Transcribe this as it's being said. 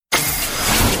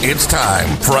It's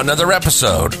time for another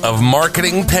episode of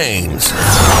Marketing Pains,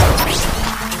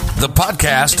 the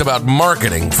podcast about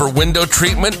marketing for window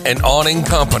treatment and awning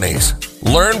companies.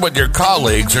 Learn what your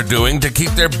colleagues are doing to keep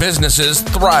their businesses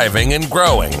thriving and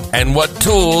growing, and what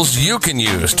tools you can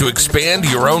use to expand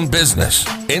your own business.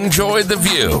 Enjoy the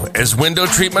view as Window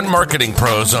Treatment Marketing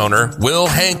Pros owner Will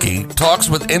Hankey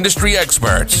talks with industry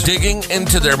experts, digging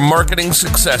into their marketing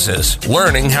successes,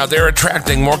 learning how they're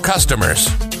attracting more customers,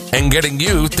 and getting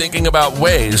you thinking about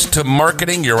ways to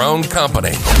marketing your own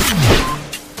company.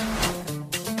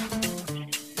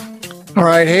 All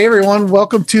right. Hey, everyone.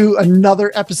 Welcome to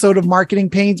another episode of Marketing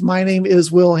Pains. My name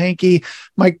is Will Hankey.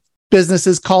 My business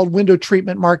is called Window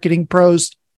Treatment Marketing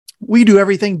Pros. We do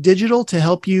everything digital to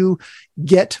help you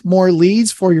get more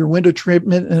leads for your window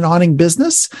treatment and awning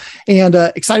business. And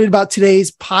excited about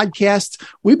today's podcast.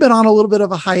 We've been on a little bit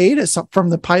of a hiatus from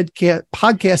the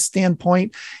podcast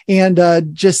standpoint,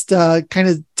 and just kind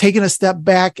of taking a step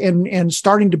back and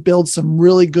starting to build some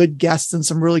really good guests and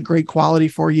some really great quality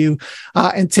for you.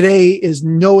 And today is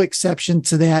no exception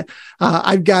to that.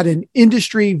 I've got an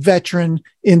industry veteran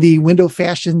in the window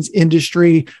fashions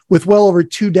industry with well over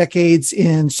 2 decades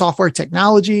in software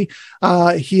technology.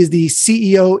 He is the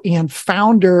CEO and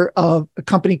founder of a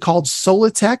company called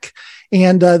Solitech,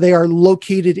 and they are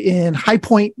located in High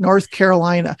Point, North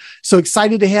Carolina. So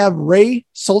excited to have Ray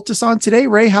Soltis on today.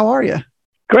 Ray, how are you?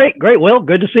 Great. Well,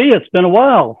 good to see you. It's been a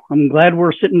while. I'm glad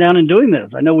we're sitting down and doing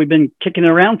this. I know we've been kicking it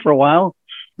around for a while.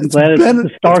 I'm glad the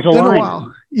stars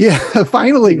aligned. Yeah,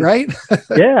 finally, right?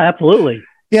 Yeah, absolutely.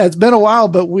 Yeah, it's been a while,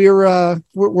 but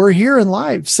we're here and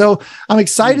live. So I'm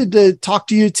excited to talk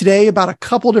to you today about a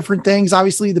couple different things.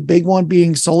 Obviously, the big one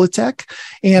being Solitech,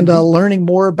 and learning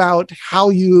more about how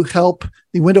you help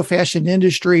the window fashion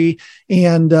industry,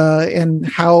 and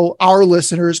how our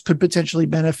listeners could potentially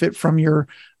benefit from your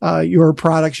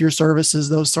products, your services,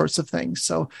 those sorts of things.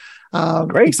 So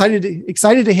great.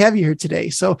 Excited to have you here today.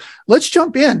 So let's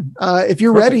jump in. If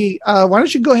you're ready, why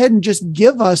don't you go ahead and just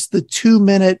give us the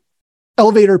 2-minute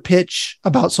elevator pitch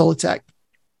about Solitech?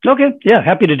 Okay. Yeah.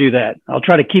 Happy to do that. I'll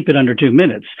try to keep it under 2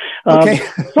 minutes. Okay.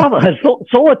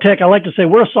 Solitech, I like to say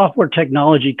we're a software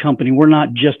technology company. We're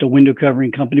not just a window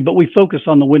covering company, but we focus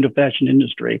on the window fashion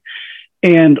industry.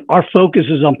 And our focus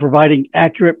is on providing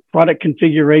accurate product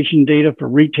configuration data for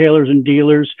retailers and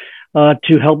dealers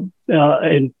to help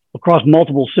and across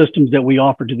multiple systems that we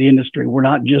offer to the industry. We're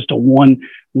not just a one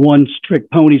strict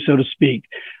pony, so to speak.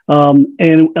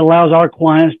 And allows our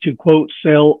clients to quote,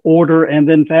 sell, order, and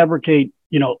then fabricate,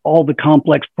 all the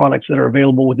complex products that are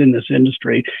available within this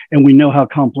industry. And we know how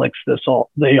complex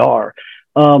they are.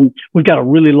 We've got a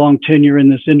really long tenure in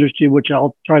this industry, which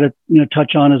I'll try to,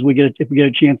 touch on if we get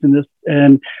a chance in this.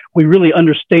 And we really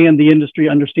understand the industry,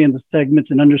 understand the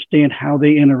segments, and understand how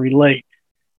they interrelate.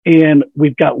 And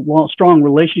we've got strong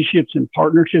relationships and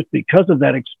partnerships because of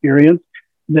that experience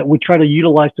that we try to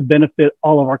utilize to benefit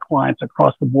all of our clients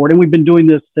across the board. And we've been doing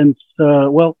this since,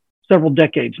 several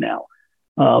decades now.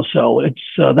 So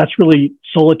that's really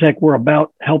Solitech. We're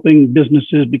about helping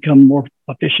businesses become more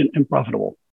efficient and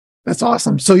profitable. That's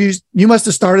awesome. So you must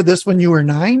have started this when you were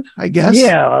 9, I guess.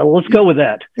 Yeah, let's go with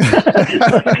that.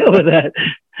 Let's go with that.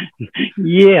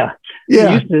 Yeah.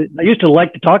 I used to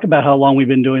like to talk about how long we've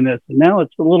been doing this, and now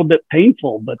it's a little bit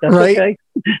painful, but that's okay.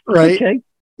 Right. Okay.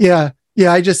 Yeah.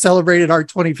 I just celebrated our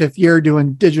 25th year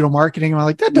doing digital marketing. And I'm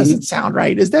like, that doesn't sound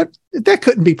right. That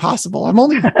couldn't be possible. I'm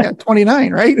only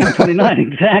 29, right? 29.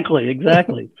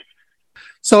 Exactly.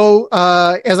 So,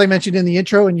 as I mentioned in the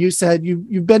intro, and you said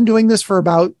you've been doing this for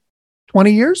about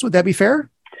 20 years. Would that be fair?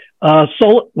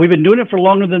 We've been doing it for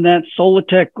longer than that.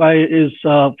 Solitech is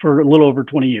for a little over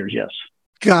 20 years. Yes.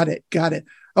 Got it.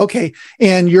 Okay.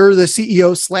 And you're the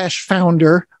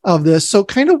CEO/founder of this. So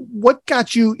kind of what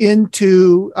got you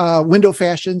into window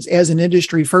fashions as an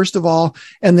industry, first of all,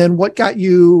 and then what got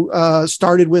you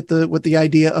started with the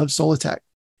idea of Solitech?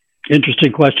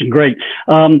 Interesting question. Great.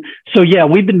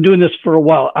 We've been doing this for a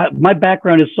while. My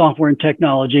background is software and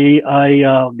technology.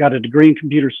 I got a degree in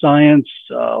computer science.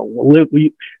 And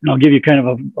I'll give you kind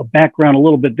of a background a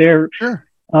little bit there. Sure.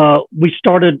 I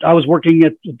was working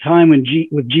at the time with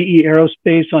GE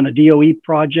Aerospace on a DOE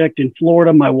project in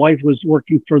Florida. My wife was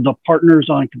working for the partners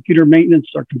on computer maintenance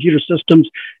or computer systems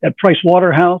at Price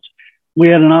Waterhouse. We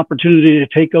had an opportunity to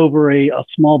take over a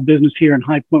small business here in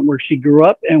High Point where she grew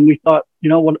up. And we thought,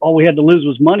 all we had to lose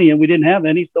was money, and we didn't have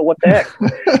any. So what the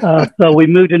heck? So we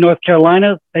moved to North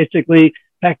Carolina, basically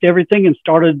packed everything and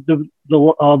started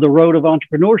the road of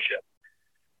entrepreneurship.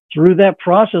 Through that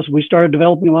process, we started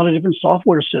developing a lot of different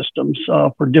software systems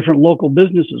for different local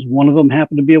businesses. One of them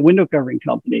happened to be a window covering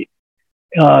company.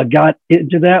 got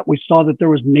into that. We saw that there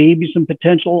was maybe some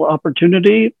potential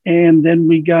opportunity, and then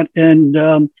we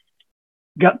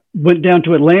went down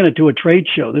to Atlanta to a trade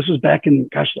show. This was back in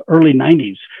the early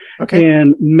 90s. Okay.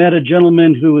 And met a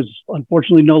gentleman who is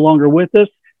unfortunately no longer with us.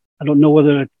 I don't know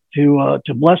whether to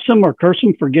bless him or curse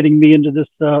him for getting me into this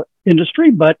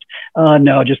industry, but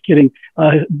no, just kidding.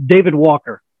 David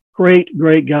Walker, great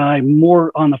guy,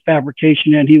 more on the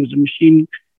fabrication end. He was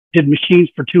did machines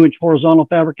for 2-inch horizontal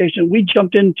fabrication. We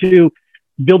jumped into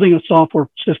building a software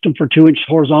system for 2-inch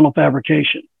horizontal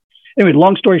fabrication. Anyway,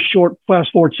 long story short,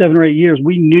 fast forward 7 or 8 years,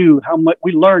 we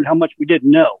learned how much we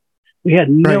didn't know. We had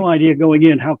no idea going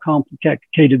in how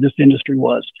complicated this industry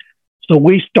was. So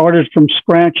we started from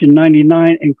scratch in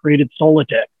 99 and created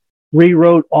Solitech,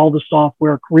 rewrote all the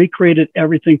software, recreated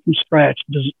everything from scratch,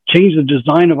 changed the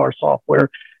design of our software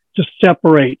to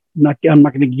separate. I'm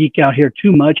not going to geek out here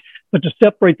too much, but to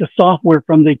separate the software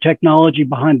from the technology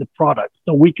behind the product.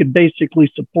 So we could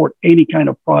basically support any kind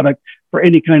of product for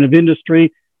any kind of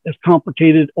industry, as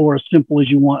complicated or as simple as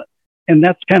you want. And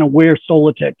that's kind of where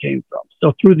Solitech came from.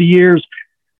 So through the years,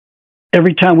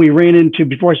 every time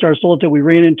before I started Solitech, we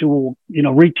ran into,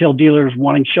 retail dealers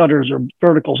wanting shutters or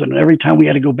verticals. And every time we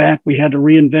had to go back, we had to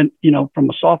reinvent, from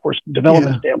a software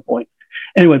development standpoint.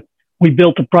 Anyway, we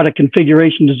built the product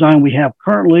configuration design we have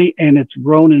currently, and it's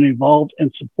grown and evolved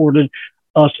and supported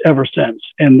us ever since.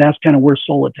 And that's kind of where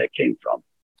Solitech came from.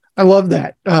 I love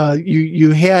that.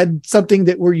 You had something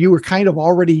that you were kind of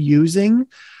already using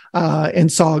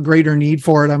and saw a greater need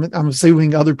for it. I'm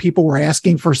assuming other people were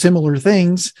asking for similar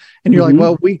things, and you're like,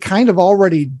 well, we kind of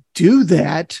already do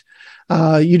that.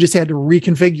 You just had to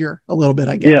reconfigure a little bit,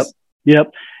 I guess.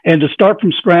 Yep. And to start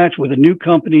from scratch with a new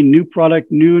company, new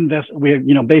product, new investment, we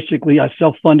had, basically I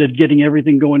self-funded getting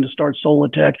everything going to start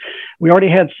Solitech. We already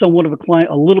had a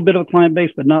little bit of a client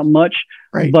base, but not much.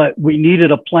 Right. But we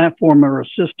needed a platform or a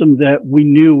system that we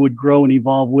knew would grow and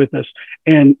evolve with us.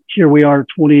 And here we are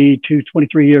 22,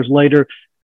 23 years later.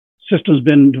 System's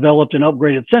been developed and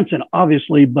upgraded since then,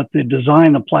 obviously, but the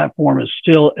design, the platform is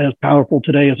still as powerful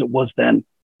today as it was then.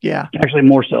 Yeah. Actually,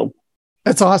 more so.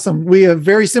 That's awesome. We have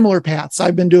very similar paths.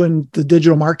 I've been doing the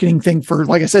digital marketing thing for,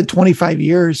 like I said, 25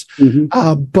 years.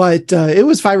 But it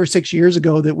was 5 or 6 years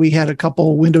ago that we had a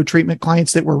couple window treatment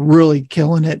clients that were really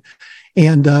killing it.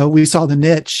 And we saw the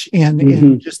niche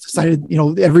and just decided,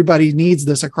 everybody needs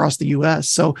this across the US.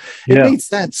 So it made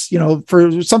sense,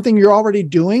 for something you're already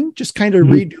doing, just kind of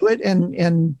redo it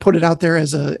and put it out there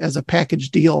as a package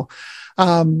deal.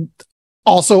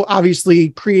 Also, obviously,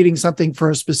 creating something for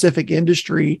a specific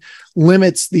industry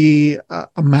limits the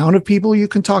amount of people you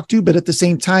can talk to, but at the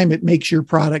same time, it makes your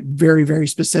product very, very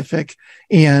specific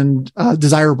and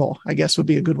desirable, I guess would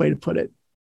be a good way to put it.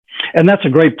 And that's a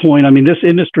great point. I mean, this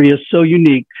industry is so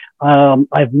unique.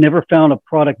 I've never found a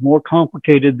product more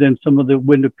complicated than some of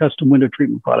the custom window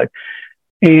treatment products.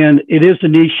 And it is a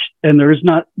niche, and there's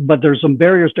some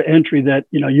barriers to entry that,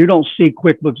 you don't see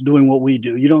QuickBooks doing what we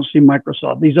do. You don't see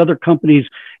Microsoft. These other companies,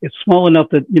 it's small enough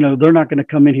that, they're not going to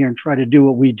come in here and try to do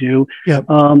what we do. Yep.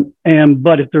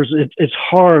 But it's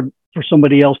hard for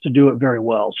somebody else to do it very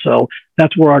well. So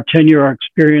that's where our tenure, our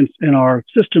experience, and our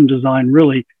system design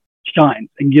really shines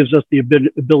and gives us the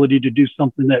ability to do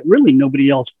something that really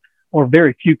nobody else or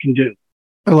very few can do.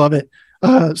 I love it.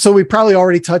 So we probably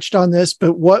already touched on this,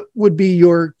 but what would be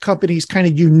your company's kind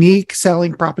of unique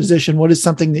selling proposition? What is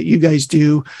something that you guys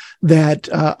do that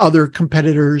other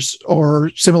competitors or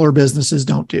similar businesses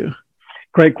don't do?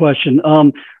 Great question.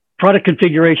 Product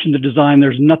configuration to design.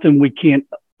 There's nothing we can't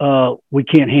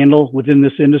handle within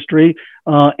this industry.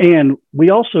 And we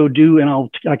also do,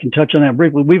 and I can touch on that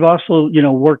briefly. We've also,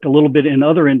 worked a little bit in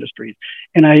other industries.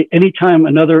 And anytime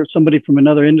somebody from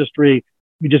another industry,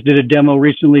 we just did a demo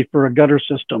recently for a gutter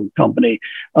system company,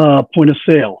 point of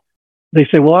sale. They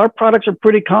say, well, our products are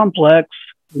pretty complex.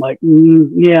 I'm like,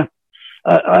 yeah,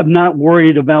 I'm not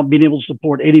worried about being able to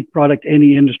support any product,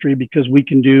 any industry, because we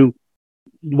can do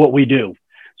what we do.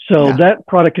 So that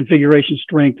product configuration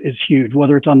strength is huge,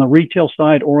 whether it's on the retail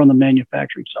side or on the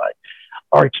manufacturing side.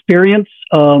 Our experience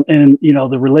and,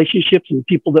 the relationships and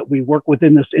people that we work with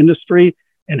in this industry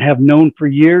and have known for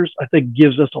years, I think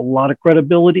gives us a lot of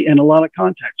credibility and a lot of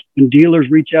contacts. When dealers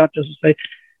reach out to us and say,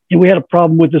 hey, we had a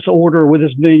problem with this order or with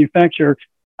this manufacturer,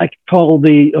 I could call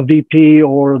the VP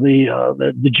or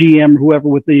the GM, whoever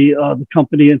with the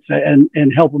company and say,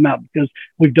 and help them out, because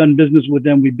we've done business with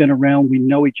them. We've been around, we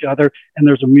know each other, and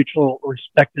there's a mutual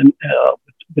respect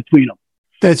between them.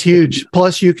 That's huge.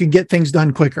 Plus you can get things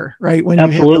done quicker, right? When you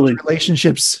have those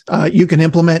relationships, you can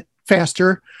implement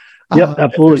faster. Yep,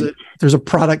 absolutely. If there's a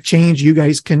product change, you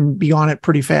guys can be on it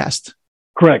pretty fast.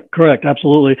 Correct.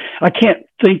 Absolutely. I can't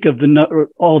think of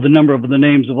all the number of the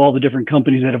names of all the different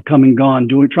companies that have come and gone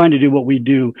trying to do what we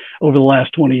do over the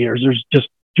last 20 years. There's just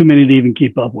too many to even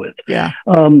keep up with. Yeah.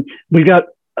 We've got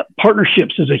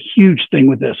partnerships is a huge thing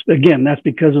with this. Again, that's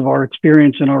because of our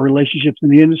experience and our relationships in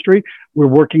the industry. We're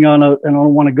working on and I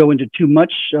don't want to go into too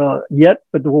much yet,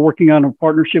 but we're working on a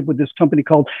partnership with this company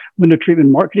called Window Treatment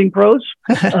Marketing Pros.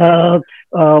 And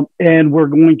we're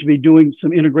going to be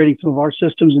integrating some of our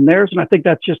systems in theirs. And I think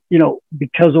that's just,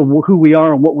 because of who we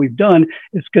are and what we've done,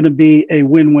 it's going to be a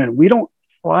win-win. We don't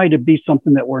try to be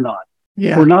something that we're not.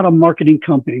 Yeah. We're not a marketing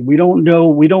company. We don't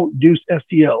do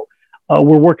SEO.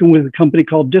 We're working with a company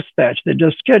called Dispatch that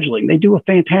does scheduling. They do a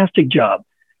fantastic job.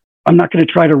 I'm not going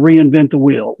to try to reinvent the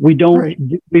wheel. We don't. Right.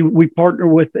 We partner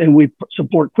with and we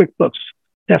support QuickBooks,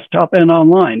 desktop and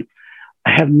online.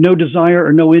 I have no desire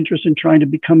or no interest in trying to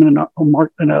become an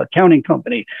accounting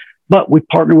company, but we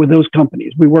partner with those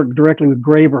companies. We work directly with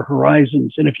Grave or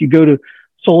Horizons. And if you go to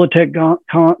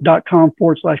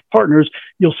solitech.com/partners,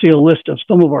 you'll see a list of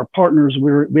some of our partners.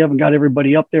 We haven't got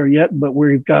everybody up there yet, but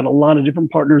we've got a lot of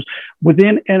different partners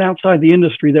within and outside the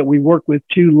industry that we work with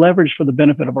to leverage for the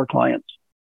benefit of our clients.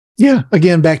 Yeah.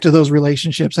 Again, back to those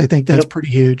relationships. I think that's pretty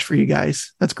huge for you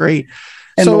guys. That's great.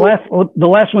 And the last one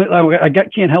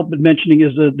can't help but mentioning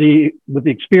is with the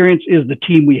experience is the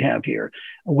team we have here.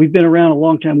 We've been around a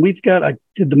long time. I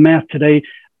did the math today.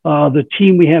 The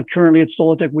team we have currently at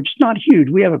Solitech, which is not huge,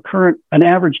 we have an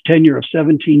average tenure of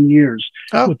 17 years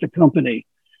with the company.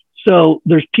 So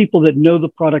there's people that know the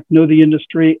product, know the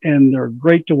industry, and they're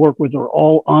great to work with. They're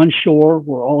all onshore.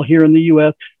 We're all here in the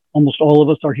U.S. Almost all of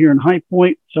us are here in High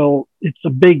Point. So it's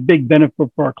a big, big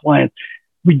benefit for our clients.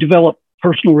 We develop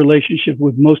personal relationship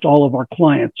with most all of our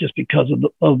clients just because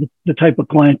of the type of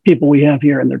people we have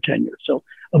here and their tenure. So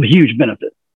a huge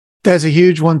benefit. That's a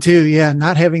huge one too. Yeah.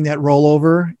 Not having that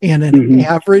rollover and an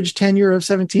average tenure of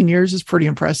 17 years is pretty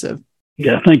impressive.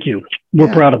 Yeah. Thank you.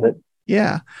 We're proud of it.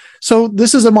 Yeah. So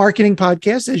this is a marketing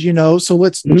podcast, as you know. So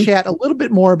let's chat a little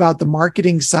bit more about the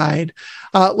marketing side.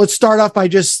 Let's start off by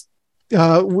just,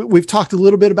 we've talked a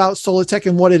little bit about Solitech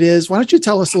and what it is. Why don't you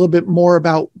tell us a little bit more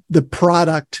about the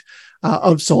product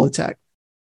of Solitech?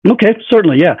 Okay,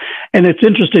 certainly. Yeah. And it's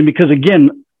interesting because,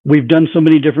 again, we've done so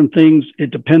many different things. It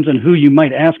depends on who you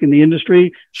might ask in the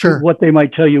industry, what they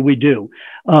might tell you we do.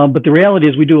 But the reality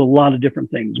is we do a lot of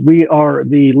different things. We are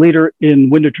the leader in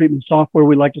window treatment software,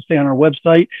 we like to say on our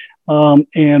website.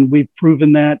 And we've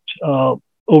proven that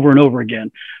over and over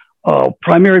again.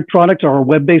 Primary products are our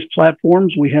web-based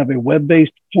platforms. We have a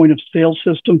web-based point of sale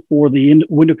system for the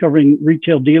window covering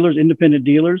retail dealers, independent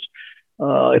dealers.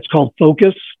 It's called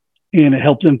Focus, and it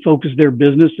helps them focus their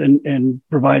business and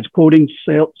provides quoting,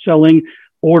 selling,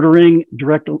 ordering,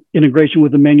 direct integration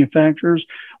with the manufacturers.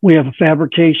 We have a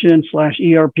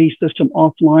fabrication/ERP system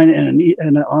offline and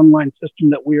an online system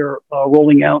that we are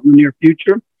rolling out in the near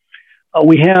future.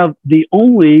 We have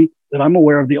that I'm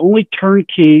aware of, the only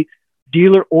turnkey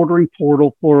dealer ordering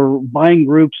portal for buying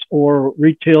groups or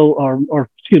retail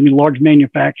large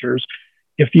manufacturers.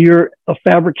 If you're a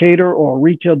fabricator or a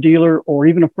retail dealer or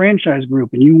even a franchise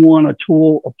group and you want a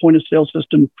tool, a point of sale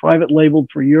system, private labeled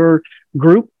for your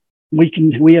group,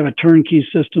 we have a turnkey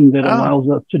system that allows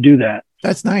us to do that.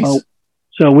 That's nice.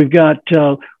 So we've got,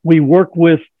 we work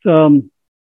with, I'll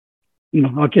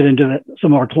get into that,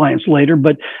 some of our clients later,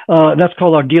 but that's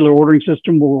called our dealer ordering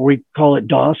system, where we call it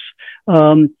DOS.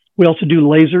 We also do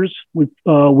lasers. We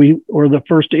were the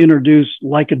first to introduce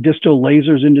Leica Disto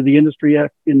lasers into the industry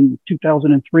in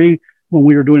 2003 when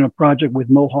we were doing a project with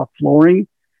Mohawk Flooring.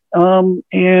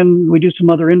 And we do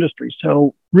some other industries.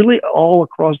 So really all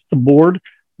across the board,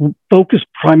 focus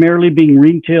primarily being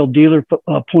retail dealer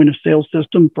point of sale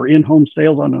system for in-home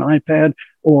sales on an iPad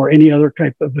or any other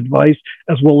type of device,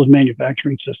 as well as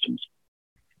manufacturing systems.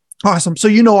 Awesome. So,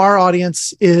 our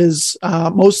audience is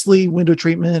mostly window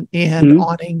treatment and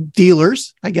awning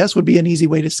dealers, I guess would be an easy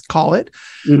way to call it.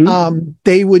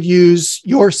 They would use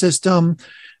your system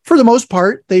for the most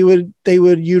part. They would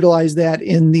utilize that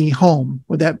in the home.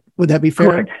 Would that be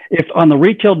fair? Correct. If on the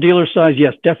retail dealer side,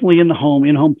 yes, definitely in the home,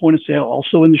 in-home point of sale,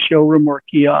 also in the showroom or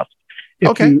kiosk.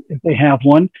 If they have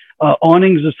one.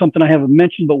 Awnings is something I haven't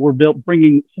mentioned, but we're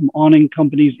bringing some awning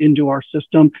companies into our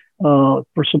system for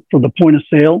the point of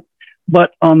sale.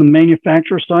 But on the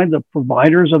manufacturer side, the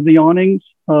providers of the awnings,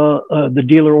 the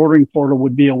dealer ordering portal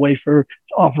would be a way to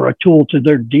offer a tool to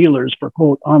their dealers for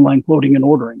online quoting and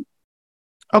ordering.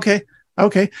 Okay.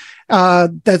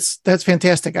 That's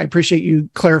fantastic. I appreciate you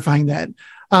clarifying that.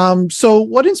 So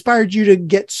what inspired you to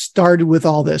get started with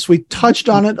all this? We touched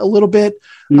on it a little bit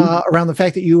around the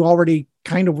fact that you already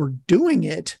kind of were doing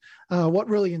it. What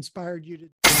really inspired you to?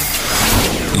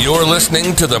 You're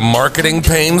listening to the Marketing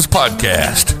Pains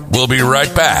Podcast. We'll be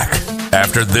right back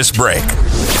after this break.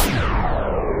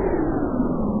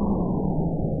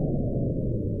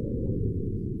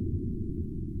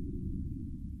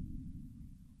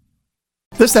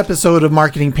 This episode of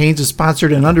Marketing Pains is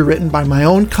sponsored and underwritten by my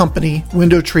own company,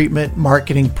 Window Treatment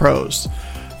Marketing Pros.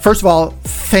 First of all,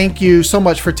 thank you so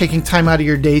much for taking time out of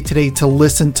your day today to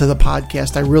listen to the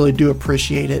podcast. I really do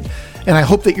appreciate it. And I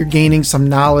hope that you're gaining some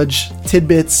knowledge,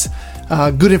 tidbits,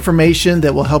 good information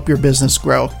that will help your business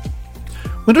grow.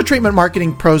 Window Treatment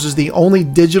Marketing Pros is the only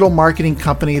digital marketing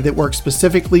company that works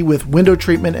specifically with window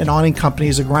treatment and awning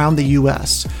companies around the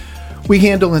U.S. We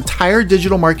handle entire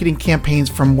digital marketing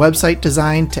campaigns from website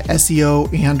design to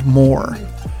SEO and more.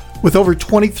 With over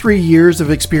 23 years of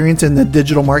experience in the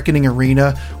digital marketing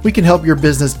arena, we can help your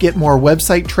business get more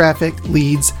website traffic,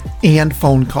 leads, and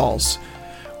phone calls.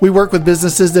 We work with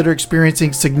businesses that are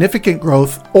experiencing significant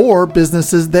growth or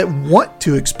businesses that want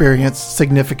to experience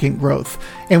significant growth,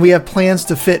 and we have plans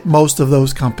to fit most of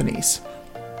those companies.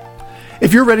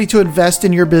 If you're ready to invest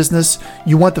in your business,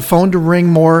 you want the phone to ring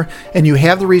more, and you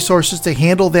have the resources to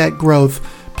handle that growth,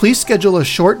 please schedule a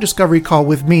short discovery call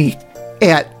with me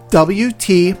at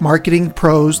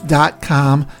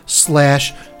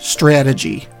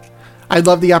wtmarketingpros.com/strategy. I'd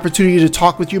love the opportunity to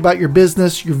talk with you about your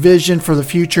business, your vision for the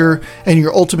future, and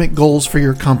your ultimate goals for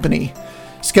your company.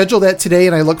 Schedule that today,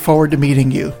 and I look forward to meeting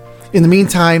you. In the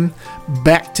meantime,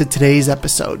 back to today's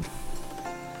episode.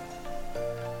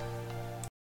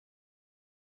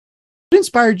 What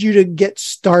inspired you to get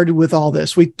started with all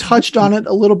this? We touched on it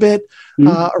a little bit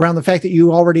around the fact that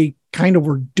you already kind of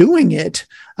were doing it.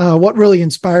 What really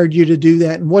inspired you to do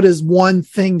that? And what is one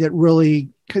thing that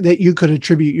you could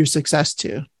attribute your success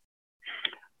to?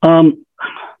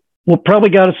 What probably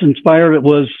got us inspired, it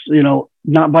was,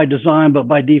 not by design, but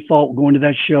by default, going to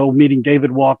that show, meeting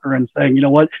David Walker and saying, you know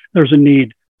what, there's a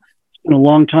need. It's been a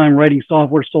long time writing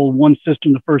software, sold one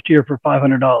system the first year for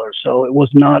 $500. So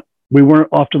we weren't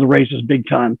off to the races big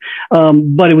time.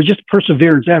 But it was just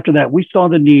perseverance. After that, we saw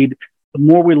the need. The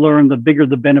more we learned, the bigger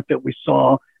the benefit we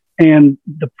saw, and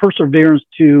the perseverance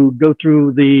to go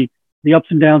through the ups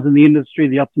and downs in the industry,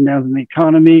 the ups and downs in the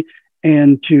economy,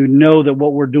 and to know that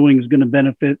what we're doing is going to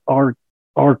benefit our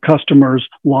customers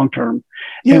long term.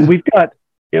 Yeah. And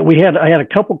I had a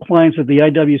couple clients at the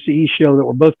IWCE show that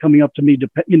were both coming up to me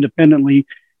independently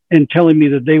and telling me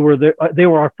that they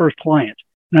were our first client.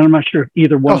 And I'm not sure if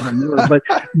either one of them were,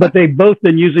 but they've both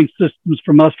been using systems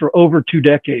from us for over 2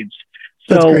 decades.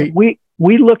 So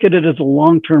we look at it as a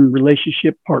long-term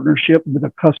relationship partnership with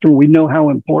a customer. We know how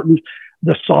important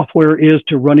the software is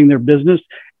to running their business,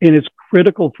 and it's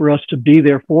critical for us to be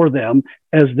there for them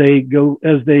as they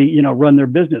run their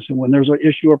business. And when there's an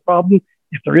issue or problem,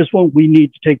 if there is one, we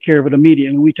need to take care of it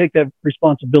immediately. And we take that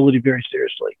responsibility very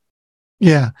seriously.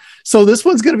 Yeah. So this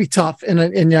one's going to be tough,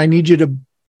 and I need you to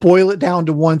boil it down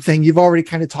to one thing. You've already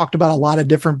kind of talked about a lot of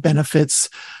different benefits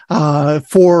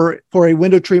for a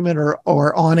window treatment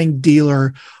or awning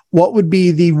dealer. What would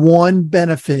be the one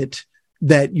benefit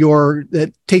that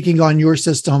taking on your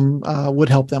system would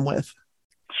help them with?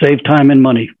 Save time and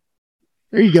money.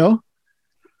 There you go.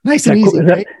 Nice and easy.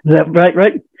 Is that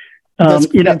right? That's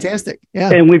fantastic.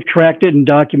 Yeah. And we've tracked it and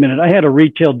documented. I had a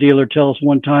retail dealer tell us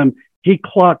one time he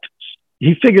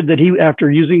figured that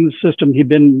after using the system, he'd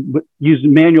been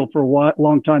using manual for a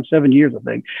long time, 7 years, I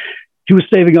think. He was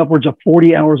saving upwards of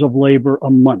 40 hours of labor a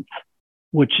month,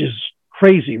 which is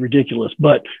crazy, ridiculous,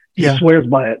 but he swears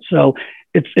by it. So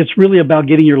it's really about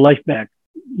getting your life back,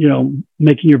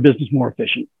 making your business more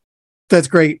efficient. That's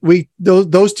great.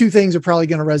 Those two things are probably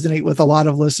going to resonate with a lot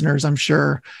of listeners, I'm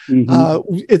sure.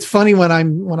 Mm-hmm. It's funny when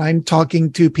I'm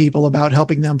talking to people about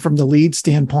helping them from the lead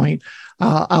standpoint.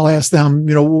 I'll ask them,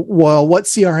 well, what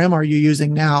CRM are you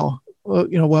using now?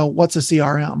 Well, what's a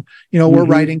CRM? We're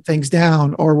writing things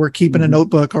down, or we're keeping a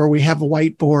notebook, or we have a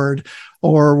whiteboard,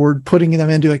 or we're putting them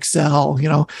into Excel.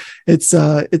 It's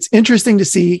interesting to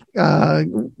see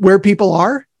where people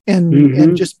are.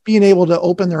 And just being able to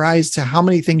open their eyes to how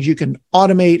many things you can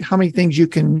automate, how many things you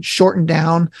can shorten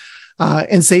down,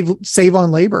 and save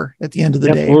on labor at the end of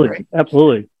the day. Right?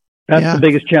 Absolutely. That's the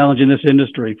biggest challenge in this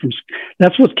industry.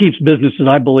 That's what keeps businesses,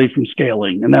 I believe, from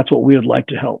scaling. And that's what we would like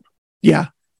to help. Yeah.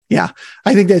 Yeah.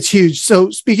 I think that's huge. So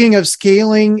speaking of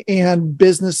scaling and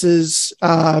businesses,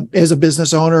 as a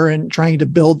business owner and trying to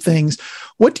build things,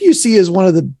 what do you see as one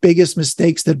of the biggest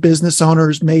mistakes that business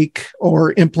owners make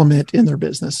or implement in their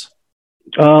business?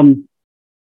 To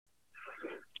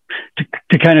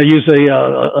kind of use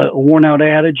a worn out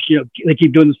adage, they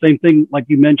keep doing the same thing, like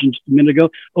you mentioned just a minute ago,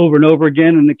 over and over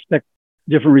again and expect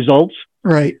different results.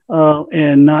 Right.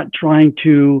 And not trying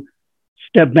to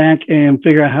step back and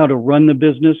figure out how to run the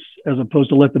business as opposed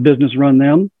to let the business run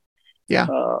them. Yeah.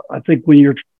 I think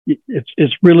when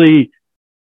it's really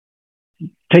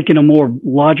taking a more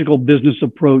logical business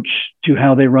approach to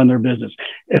how they run their business.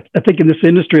 I think in this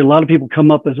industry, a lot of people come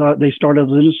up as they start as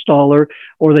an installer,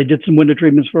 or they did some window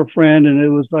treatments for a friend, and it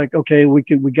was like, okay, I'm going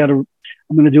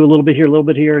to do a little bit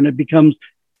here, and it becomes,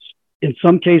 in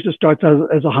some cases, starts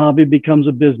as a hobby, becomes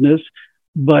a business.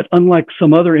 But unlike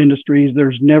some other industries,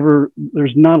 there's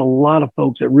not a lot of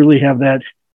folks that really have that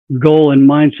goal and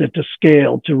mindset to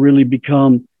scale to really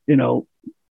become,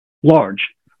 large.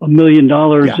 $1 million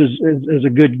is a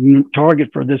good target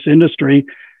for this industry.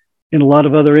 In a lot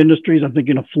of other industries, I'm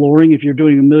thinking of flooring. If you're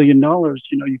doing $1 million,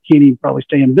 you can't even probably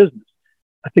stay in business.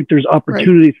 I think there's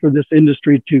opportunities for this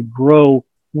industry to grow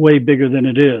way bigger than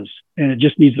it is. And it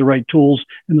just needs the right tools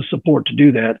and the support to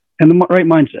do that, and the right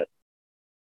mindset.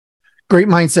 Great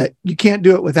mindset. You can't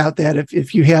do it without that.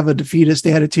 If you have a defeatist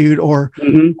attitude, or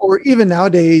even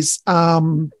nowadays,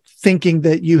 thinking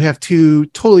that you have to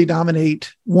totally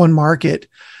dominate one market,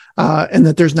 and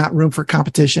that there's not room for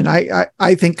competition.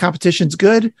 I think competition's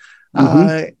good.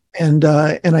 And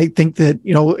I think that,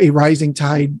 a rising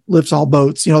tide lifts all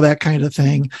boats, that kind of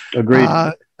thing. Agreed.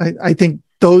 I think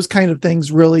those kind of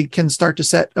things really can start to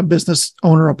set a business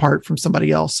owner apart from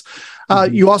somebody else.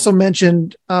 You also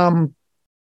mentioned,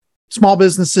 small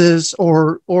businesses,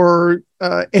 or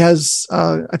as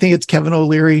I think it's Kevin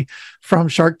O'Leary from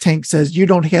Shark Tank says, you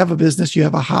don't have a business, you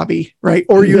have a hobby, right?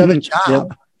 Or you have a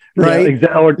job, right? Yeah,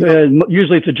 exactly.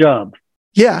 Usually it's a job.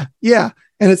 Yeah.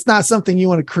 And it's not something you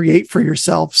want to create for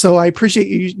yourself. So I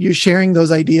appreciate you sharing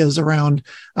those ideas around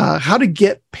how to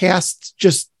get past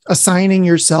just assigning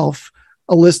yourself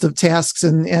a list of tasks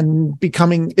and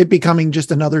becoming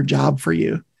just another job for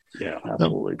you. Yeah,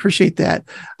 absolutely. So appreciate that.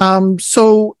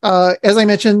 So as I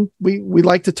mentioned, we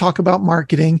like to talk about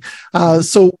marketing.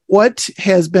 So what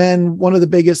has been one of the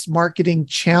biggest marketing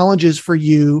challenges for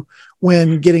you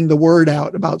when getting the word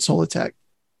out about Solitech?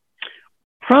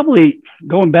 Probably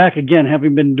going back again,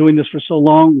 having been doing this for so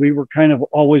long, we were kind of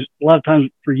always, a lot of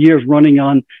times for years, running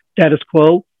on status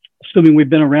quo, assuming we've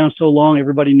been around so long,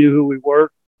 everybody knew who we were.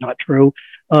 Not true.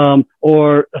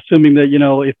 Or assuming that,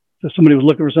 if somebody was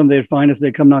looking for something, they'd find us,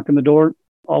 they'd come knock on the door.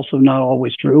 Also not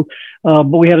always true.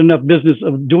 But we had enough business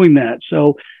of doing that.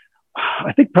 So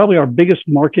I think probably our biggest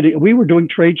marketing, we were doing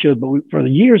trade shows, but for the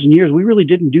years and years, we really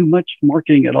didn't do much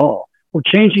marketing at all. We're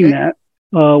changing that.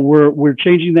 We're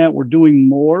changing that. We're doing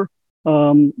more.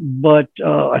 But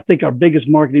I think our biggest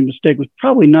marketing mistake was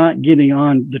probably not getting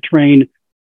on the train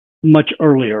much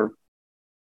earlier.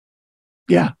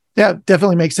 Yeah. Yeah,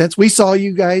 definitely makes sense. We saw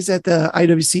you guys at the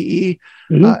IWCE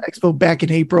Expo back in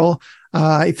April.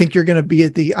 I think you're going to be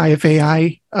at the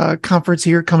IFAI conference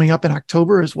here coming up in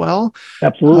October as well.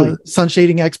 Absolutely. Sun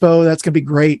Shading Expo, that's going to be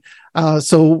great.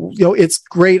 So, it's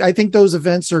great. I think those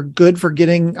events are good for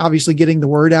getting the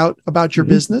word out about your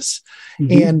business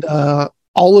and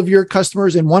all of your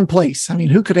customers in one place. I mean,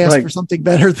 who could ask for something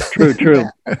better than True.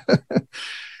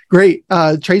 Great.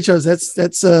 Trade shows.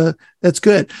 That's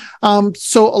good.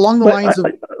 So along the lines of,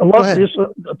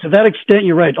 to that extent,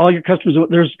 you're right. All your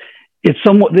customers,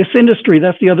 this industry,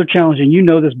 that's the other challenge.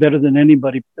 And this better than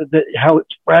anybody, how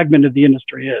it's fragmented the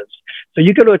industry is. So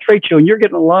you go to a trade show and you're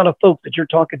getting a lot of folks that you're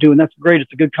talking to, and that's great.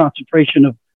 It's a good concentration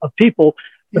of people.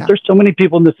 But there's so many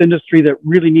people in this industry that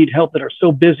really need help, that are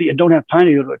so busy and don't have time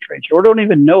to go to a trade show, or don't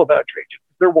even know about trade shows.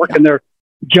 They're working their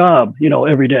job,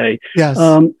 every day. Yes.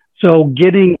 So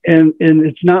getting, and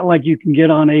it's not like you can get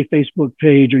on a Facebook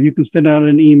page or you can send out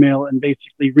an email and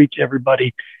basically reach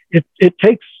everybody. It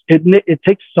takes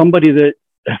somebody that,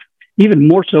 even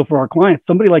more so for our clients,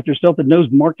 somebody like yourself that knows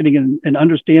marketing and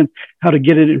understands how to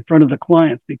get it in front of the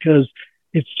clients, because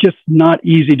it's just not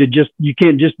easy you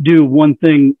can't just do one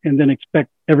thing and then expect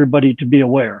everybody to be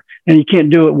aware. And you can't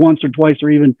do it once or twice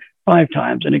or even 5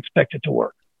 times and expect it to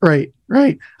work. Right.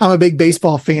 I'm a big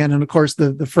baseball fan. And of course,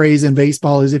 the phrase in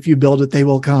baseball is, if you build it, they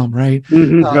will come, right?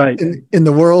 Right. In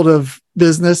the world of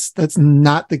business, that's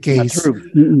not the case.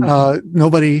 Not true.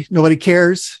 Nobody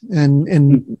cares,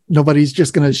 and nobody's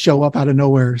just going to show up out of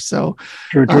nowhere. So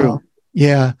true.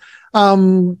 Yeah.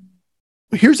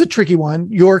 Here's a tricky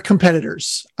one. Your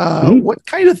competitors, what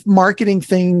kind of marketing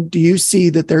thing do you see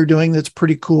that they're doing that's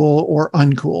pretty cool or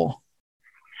uncool?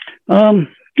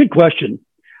 Good question.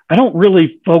 I don't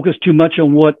really focus too much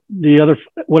on what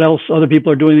else other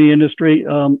people are doing in the industry.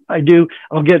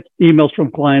 I'll get emails from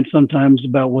clients sometimes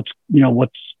about what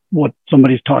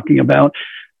somebody's talking about.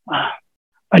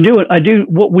 I do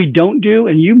what we don't do,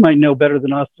 and you might know better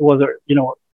than us whether,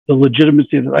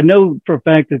 legitimacy of it. I know for a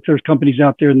fact that there's companies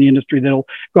out there in the industry that'll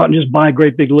go out and just buy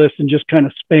great big lists and just kind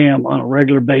of spam on a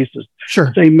regular basis.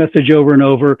 Sure. Same message over and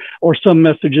over, or some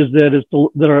messages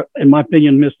that are, in my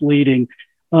opinion, misleading.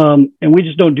 And we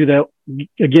just don't do that.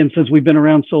 Again, since we've been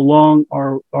around so long,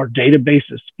 our database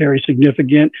is very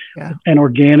significant and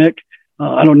organic.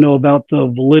 I don't know about the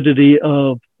validity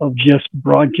of just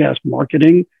broadcast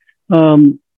marketing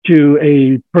to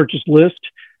a purchase list.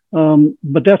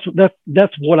 But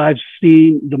that's what I've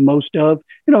seen the most of.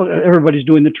 Everybody's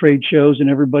doing the trade shows and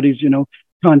everybody's,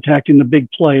 contacting the big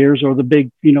players or the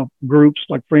big, groups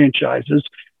like franchises.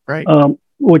 Right.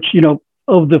 Which,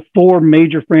 of the 4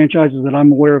 major franchises that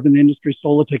I'm aware of in the industry,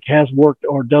 Solitech has worked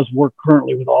or does work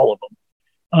currently with all of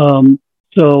them.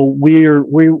 So we are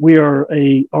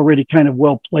already kind of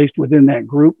well placed within that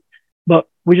group, but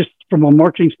we just, from a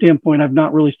marketing standpoint, I've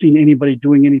not really seen anybody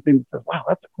doing anything that says, wow,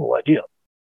 that's a cool idea.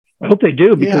 I hope they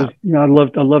do, because I'd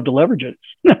love to leverage it.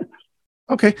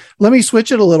 Okay, let me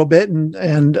switch it a little bit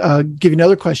and give you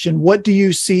another question. What do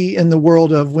you see in the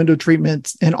world of window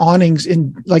treatments and awnings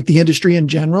in like the industry in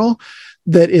general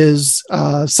that is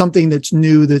something that's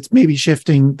new, that's maybe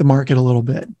shifting the market a little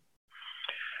bit?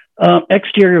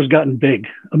 Exterior has gotten big.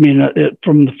 I mean,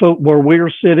 from the folk where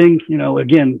we're sitting,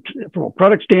 again, from a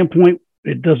product standpoint,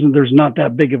 there's not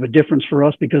that big of a difference for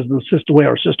us because of the way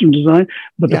our system designed,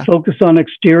 but the focus on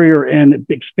exterior and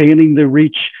expanding the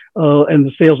reach and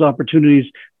the sales opportunities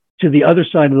to the other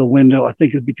side of the window, I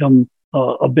think has become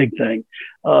a big thing.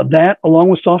 That, along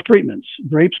with soft treatments,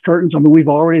 drapes, curtains. I mean, we've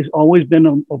always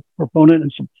been a proponent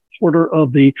and supporter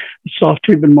of the soft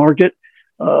treatment market.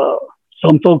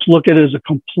 Some folks look at it as a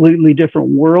completely different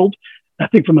world. I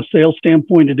think from a sales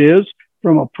standpoint, it is.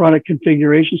 From a product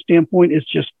configuration standpoint, it's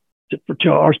just, to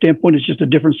our standpoint, it's just a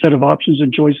different set of options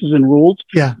and choices and rules.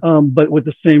 Yeah. But with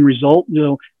the same result,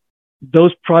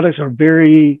 those products are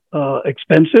very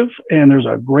expensive, and there's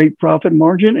a great profit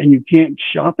margin, and you can't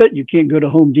shop it. You can't go to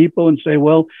Home Depot and say,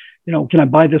 well, can I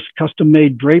buy this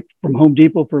custom-made drape from Home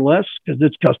Depot for less? Because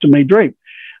it's custom-made drape.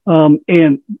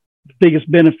 And the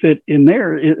biggest benefit in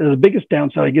there, the biggest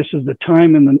downside, I guess, is the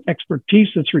time and the expertise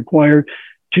that's required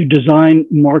to design,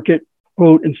 market,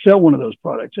 quote, and sell one of those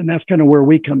products. And that's kind of where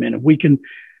we come in. If we can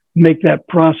make that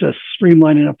process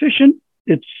streamlined and efficient,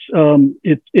 it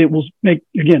will makes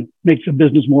the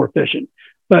business more efficient.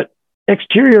 But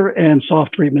exterior and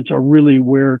soft treatments are really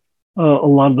where a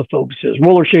lot of the focus is.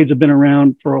 Roller shades have been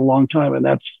around for a long time, and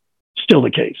that's still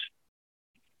the case.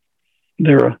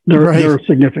 They're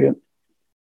significant.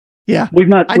 Yeah, we've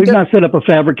not set up a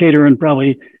fabricator in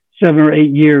probably 7 or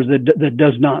 8 years that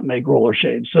does not make roller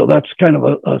shades. So that's kind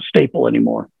of a staple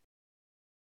anymore.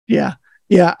 Yeah.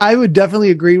 Yeah, I would definitely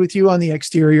agree with you on the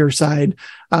exterior side.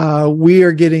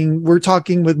 We're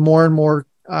talking with more and more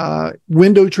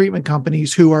window treatment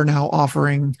companies who are now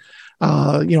offering,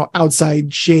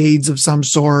 outside shades of some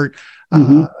sort,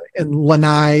 and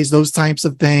lanais, those types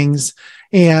of things.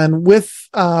 And with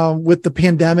the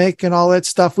pandemic and all that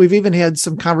stuff, we've even had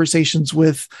some conversations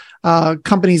with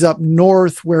companies up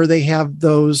north where they have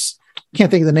those, can't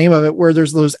think of the name of it, where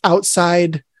there's those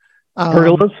outside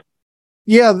pergolas.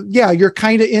 Yeah. You're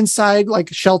kind of inside, like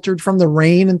sheltered from the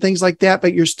rain and things like that,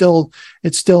 but it's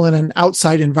still in an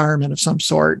outside environment of some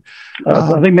sort.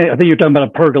 I think you're talking about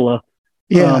a pergola.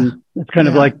 Yeah. It's kind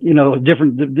of like,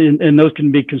 different, and those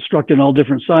can be constructed in all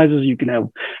different sizes. You can have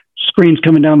screens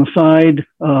coming down the side.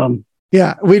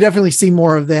 Yeah, we definitely see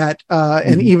more of that.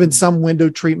 And even some window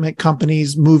treatment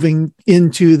companies moving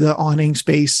into the awning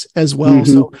space as well.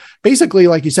 So basically,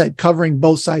 like you said, covering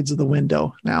both sides of the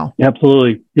window now.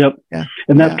 Absolutely. Yep. Yeah.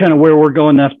 And that's kind of where we're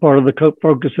going. That's part of the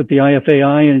focus at the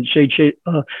IFAI and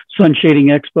Sun Shading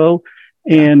Expo.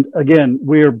 And again,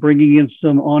 we're bringing in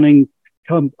some awning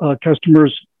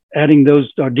customers, adding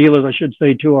our dealers, I should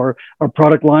say, to our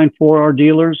product line for our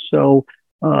dealers. So,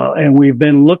 and we've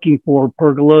been looking for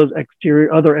pergolas,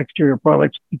 other exterior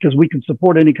products, because we can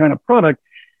support any kind of product.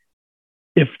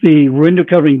 If the window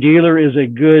covering dealer is a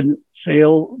good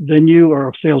sale venue or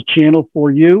a sales channel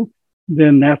for you,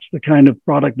 then that's the kind of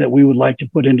product that we would like to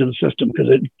put into the system, because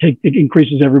it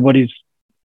increases everybody's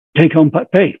take-home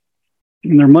pay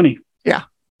and their money. Yeah.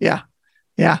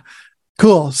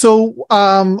 Cool. So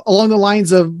along the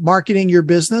lines of marketing your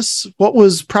business, what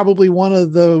was probably one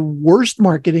of the worst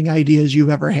marketing ideas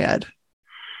you've ever had?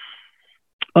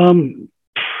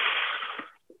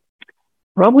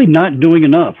 Probably not doing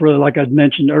enough, really, like I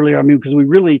mentioned earlier. I mean, because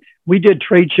we did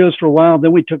trade shows for a while,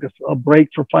 then we took a break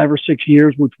for 5 or 6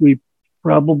 years, which we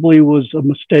probably was a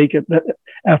mistake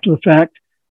after the fact.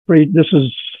 This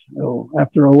is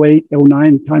after 08,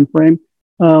 09 timeframe.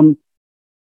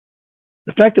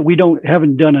 the fact that we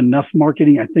haven't done enough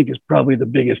marketing, I think, is probably the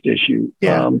biggest issue.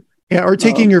 Yeah. Or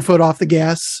taking your foot off the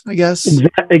gas, I guess.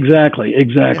 Exactly.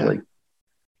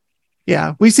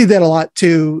 Yeah, we see that a lot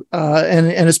too,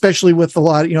 and especially with a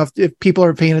lot. If people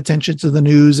are paying attention to the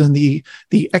news and the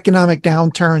economic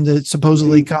downturn that's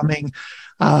supposedly coming,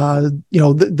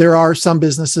 there are some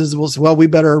businesses will say, well, we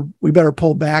better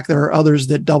pull back. There are others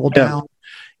that double down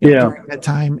during that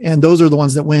time, and those are the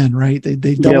ones that win, right?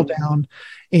 They double down.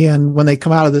 And when they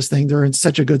come out of this thing, they're in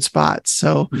such a good spot.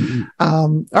 So,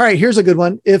 all right, here's a good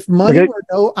one. If money were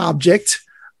no object,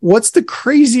 what's the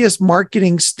craziest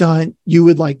marketing stunt you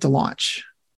would like to launch?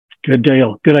 Good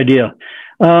deal. Good idea.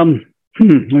 Let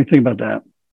me think about that.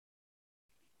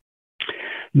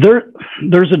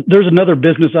 There's another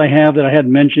business I have that I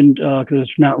hadn't mentioned because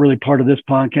it's not really part of this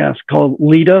podcast, called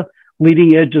LEDA,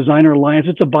 Leading Edge Designer Alliance.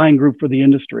 It's a buying group for the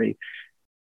industry.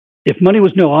 If money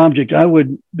was no object, I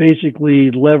would basically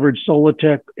leverage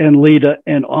Solitech and LEDA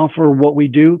and offer what we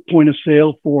do, point of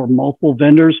sale for multiple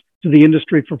vendors to the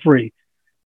industry for free.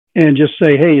 And just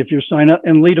say, hey, if you sign up,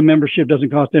 and LEDA membership doesn't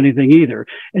cost anything either,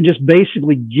 and just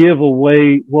basically give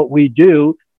away what we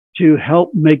do to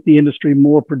help make the industry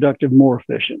more productive, more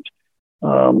efficient.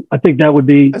 I think that would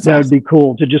be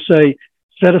cool to just say,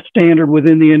 set a standard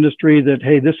within the industry that,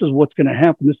 hey, this is what's going to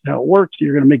happen. This is how it works.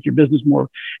 You're going to make your business more,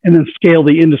 and then scale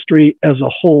the industry as a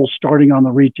whole, starting on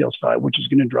the retail side, which is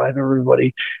going to drive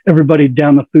everybody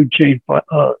down the food chain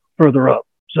further up.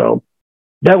 So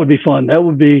that would be fun. That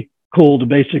would be cool to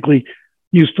basically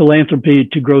use philanthropy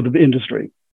to grow the industry.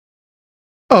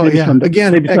 Oh, maybe someday.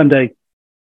 Again, maybe someday.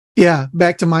 Yeah.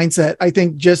 Back to mindset. I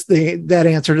think just that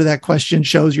answer to that question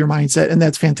shows your mindset, and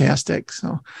that's fantastic.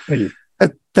 So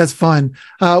that's fun.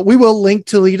 We will link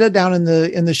to LEDA down in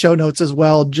the show notes as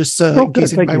well, just in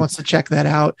case anybody wants to check that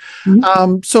out.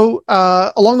 So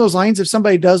along those lines, if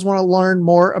somebody does want to learn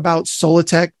more about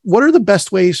Solitech, what are the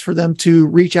best ways for them to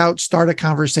reach out, start a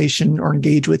conversation, or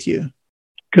engage with you?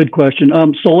 Good question.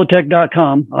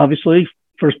 Solitech.com, obviously,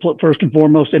 first and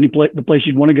foremost, the place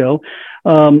you'd want to go.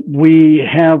 We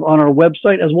have on our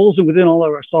website, as well as within all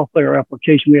of our software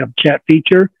application, we have a chat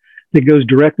feature that goes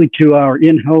directly to our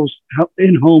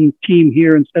in-home team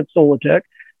here at Solitech.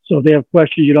 So if they have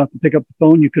questions, you don't have to pick up the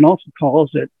phone. You can also call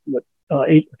us at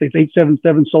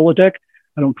 877 Solitech.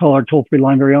 I don't call our toll-free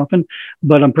line very often,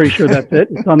 but I'm pretty sure that's it.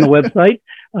 It's on the website.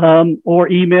 Or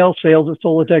email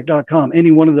sales@solitech.com,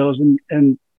 any one of those.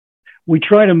 And we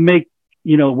try to make,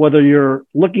 whether you're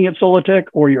looking at Solitech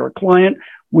or you're a client,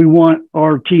 we want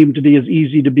our team to be as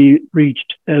easy to be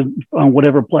reached as on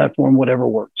whatever platform, whatever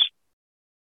works.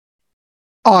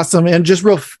 Awesome. And just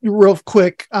real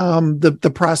quick,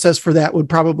 the process for that would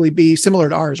probably be similar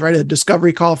to ours, right? A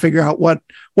discovery call, figure out what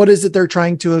is it they're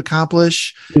trying to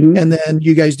accomplish. And then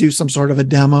you guys do some sort of a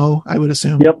demo, I would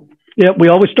assume. Yep. We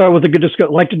always start with to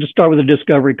start with a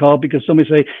discovery call, because somebody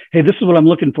say, hey, this is what I'm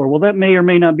looking for. Well, that may or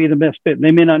may not be the best fit.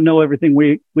 They may not know everything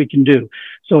we can do.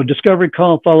 So a discovery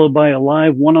call followed by a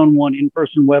live one-on-one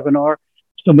in-person webinar.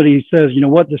 Somebody says, you know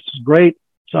what, this is great.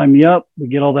 Sign me up. We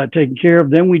get all that taken care of.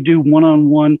 Then we do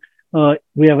one-on-one.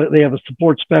 They have a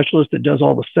support specialist that does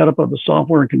all the setup of the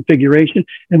software and configuration.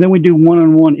 And then we do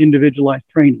one-on-one individualized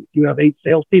training. If you have 8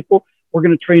 salespeople, we're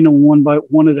going to train them one by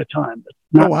one at a time.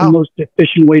 That's not the most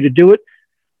efficient way to do it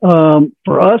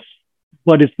for us,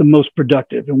 but it's the most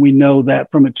productive. And we know that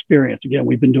from experience. Again,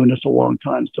 we've been doing this a long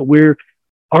time. So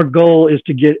our goal is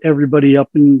to get everybody up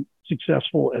and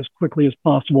successful as quickly as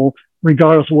possible,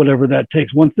 regardless of whatever that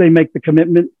takes. Once they make the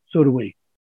commitment, so do we.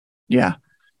 Yeah.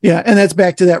 Yeah. And that's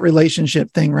back to that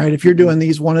relationship thing, right? If you're doing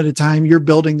these one at a time, you're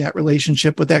building that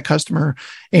relationship with that customer,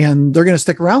 and they're going to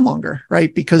stick around longer,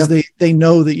 right? Because they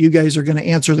know that you guys are going to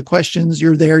answer the questions.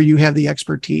 You're there. You have the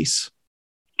expertise.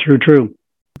 True.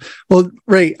 Well,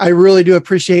 Ray, I really do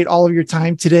appreciate all of your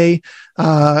time today.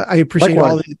 I appreciate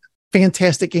all the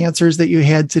fantastic answers that you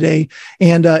had today.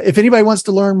 And if anybody wants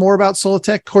to learn more about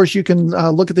Solitech, of course, you can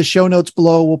look at the show notes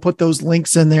below. We'll put those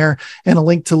links in there, and a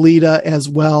link to LEDA as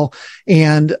well.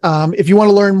 And if you want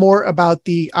to learn more about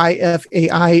the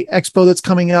IFAI Expo that's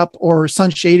coming up, or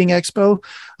Sun Shading Expo,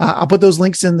 I'll put those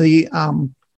links in the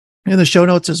show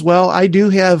notes as well. I do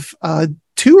have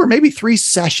 2 or maybe 3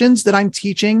 sessions that I'm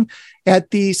teaching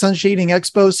at the Sun Shading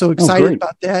Expo. So excited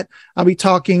about that. I'll be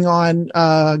talking on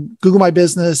Google My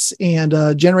Business and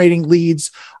generating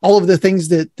leads, all of the things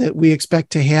that we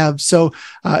expect to have. So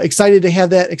excited to have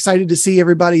that, excited to see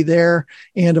everybody there.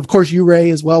 And of course, you,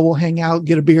 Ray, as well. We'll hang out,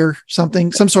 get a beer, some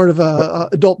sort of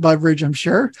adult beverage, I'm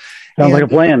sure. Sounds like a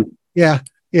plan. Yeah.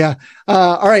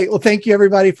 All right. Well, thank you,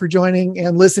 everybody, for joining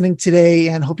and listening today,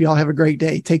 and hope you all have a great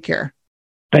day. Take care.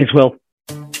 Thanks, Will.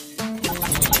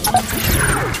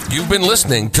 You've been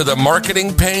listening to the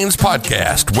Marketing Pains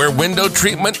Podcast, where window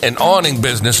treatment and awning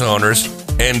business owners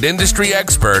and industry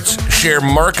experts share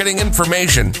marketing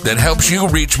information that helps you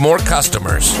reach more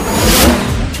customers.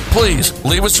 Please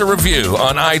leave us a review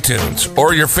on iTunes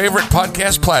or your favorite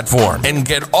podcast platform and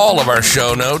get all of our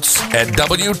show notes at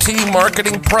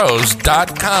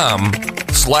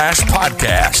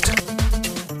WTMarketingPros.com/podcast.